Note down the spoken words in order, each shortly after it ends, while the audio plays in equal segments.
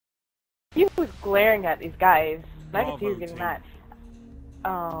glaring at these guys. Magatee's getting mad.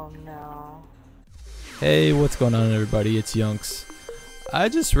 Oh no. Hey, what's going on everybody? It's Yunks. I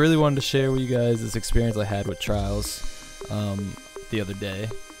just really wanted to share with you guys this experience I had with Trials the other day.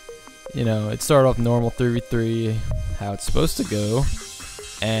 You know, it started off normal 3v3, how it's supposed to go,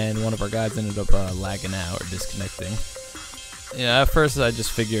 and one of our guys ended up lagging out or disconnecting. Yeah, at first I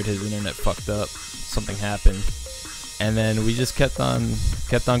just figured his internet fucked up, something happened, and then we just kept on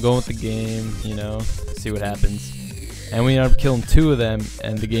going with the game, you know, see what happens. And we ended up killing 2 of them,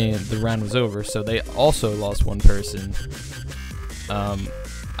 and the round was over. So they also lost 1 person.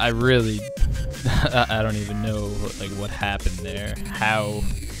 I really, I don't even know like what happened there.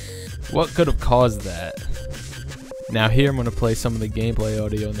 What could have caused that? Now here I'm gonna play some of the gameplay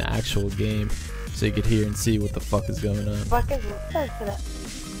audio in the actual game, so you could hear and see what the fuck is going on. Fuck is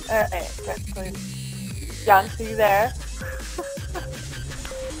this? Alright, John, are you there?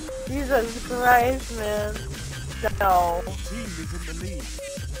 Jesus Christ, man. No.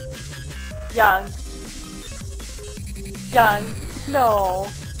 Young, no.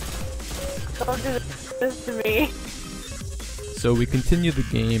 Don't do this to me. So we continue the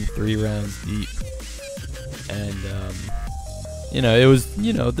game 3 rounds deep, and you know, it was,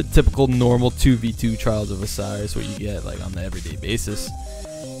 you know, the typical normal 2v2 Trials of Osiris, what you get like on the everyday basis.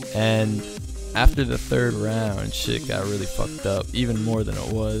 And after the 3rd round, shit got really fucked up, even more than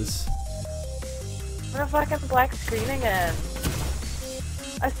it was. I'm gonna fucking black screen again.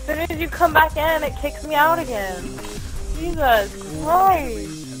 As soon as you come back in, it kicks me out again. Jesus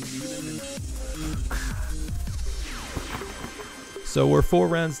Christ. So we're 4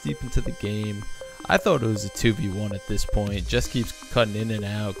 rounds deep into the game. I thought it was a 2v1 at this point. Just keeps cutting in and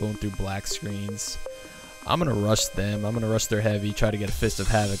out, going through black screens. I'm gonna rush them. I'm gonna rush their heavy, try to get a Fist of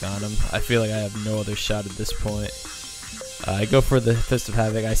Havoc on them. I feel like I have no other shot at this point. I go for the Fist of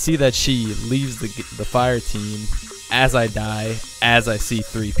Havoc. I see that she leaves the fire team as I die, as I see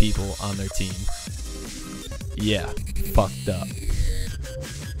 3 people on their team. Yeah, fucked up.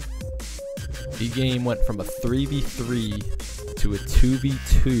 The game went from a 3v3 to a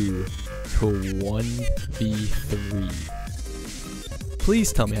 2v2 to a 1v3.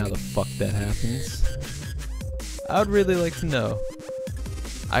 Please tell me how the fuck that happens. I would really like to know.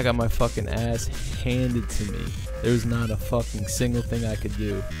 I got my fucking ass handed to me. There's not a fucking single thing I could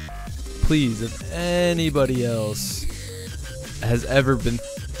do. Please, if anybody else has ever been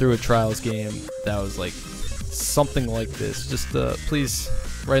through a Trials game that was like something like this, just please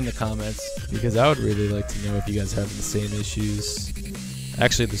write in the comments, because I would really like to know if you guys have the same issues.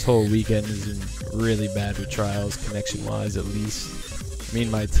 Actually, this whole weekend has been really bad with Trials, connection-wise at least. Me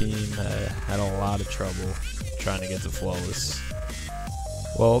and my team had a lot of trouble trying to get to Flawless.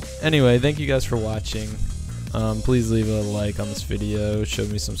 Well, anyway, thank you guys for watching. Please leave a like on this video, show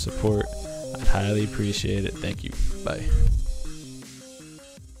me some support. I'd highly appreciate it. Thank you. Bye.